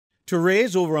To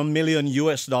raise over $1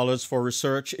 million for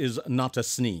research is not a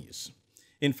sneeze.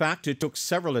 In fact, it took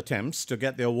several attempts to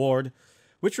get the award,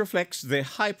 which reflects the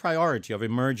high priority of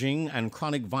emerging and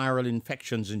chronic viral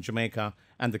infections in Jamaica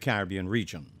and the Caribbean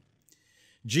region.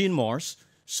 Gene Morse,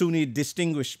 Suny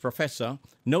Distinguished Professor,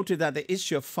 noted that the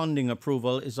issue of funding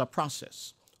approval is a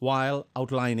process, while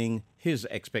outlining his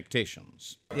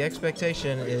expectations. The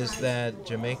expectation is that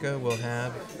Jamaica will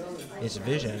have its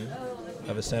vision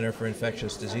of a Center for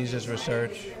Infectious Diseases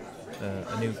Research,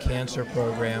 a new cancer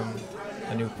program,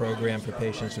 a new program for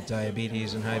patients with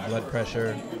diabetes and high blood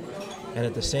pressure, and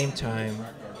at the same time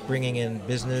bringing in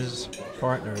business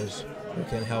partners who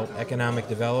can help economic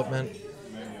development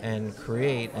and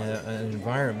create an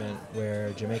environment where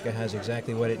Jamaica has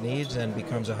exactly what it needs and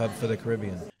becomes a hub for the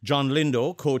Caribbean. John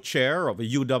Lindo, co-chair of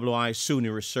the UWI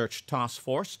Suny Research Task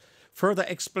Force, further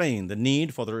explained the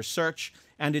need for the research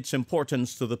and its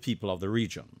importance to the people of the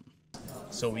region.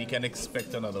 So we can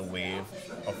expect another wave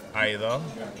of either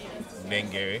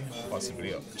dengue,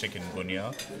 possibly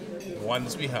chikungunya,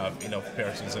 once we have enough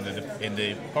persons in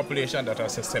the population that are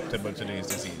susceptible to this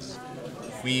disease.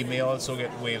 We may also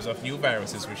get waves of new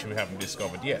viruses which we haven't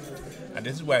discovered yet. And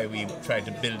this is why we try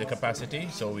to build the capacity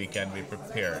so we can be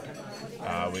prepared.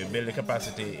 We build the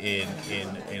capacity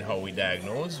in how we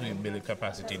diagnose, we build the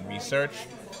capacity in research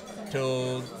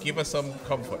to give us some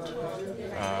comfort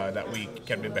that we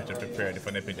can be better prepared if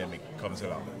an epidemic comes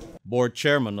along. Board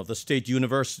chairman of the State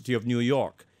University of New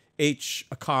York, H.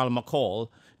 Carl McCall,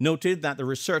 noted that the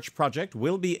research project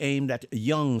will be aimed at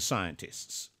young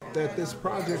scientists. That this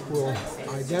project will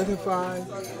identify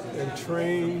and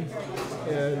train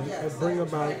and bring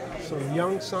about some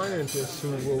young scientists who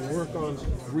will work on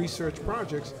research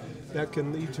projects that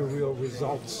can lead to real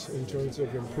results in terms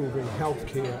of improving health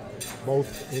care,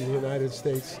 both in the United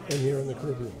States and here in the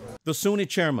Caribbean. The Suny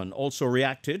chairman also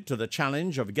reacted to the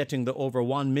challenge of getting the over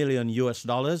 $1 million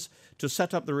to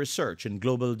set up the research in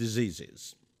global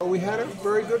diseases. We had a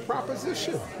very good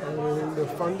proposition. The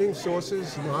funding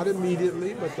sources, not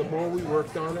immediately, but the more we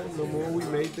worked on it, the more we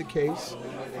made the case,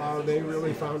 they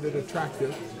really found it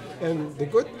attractive. And the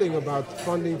good thing about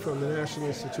funding from the National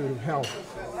Institute of Health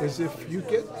is if you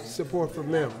get support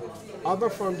from them, other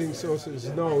funding sources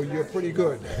know you're pretty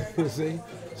good, you see?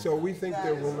 So we think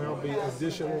there will now be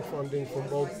additional funding from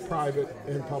both private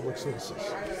and public sources.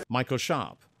 Michael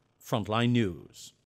Sharp, Frontline News.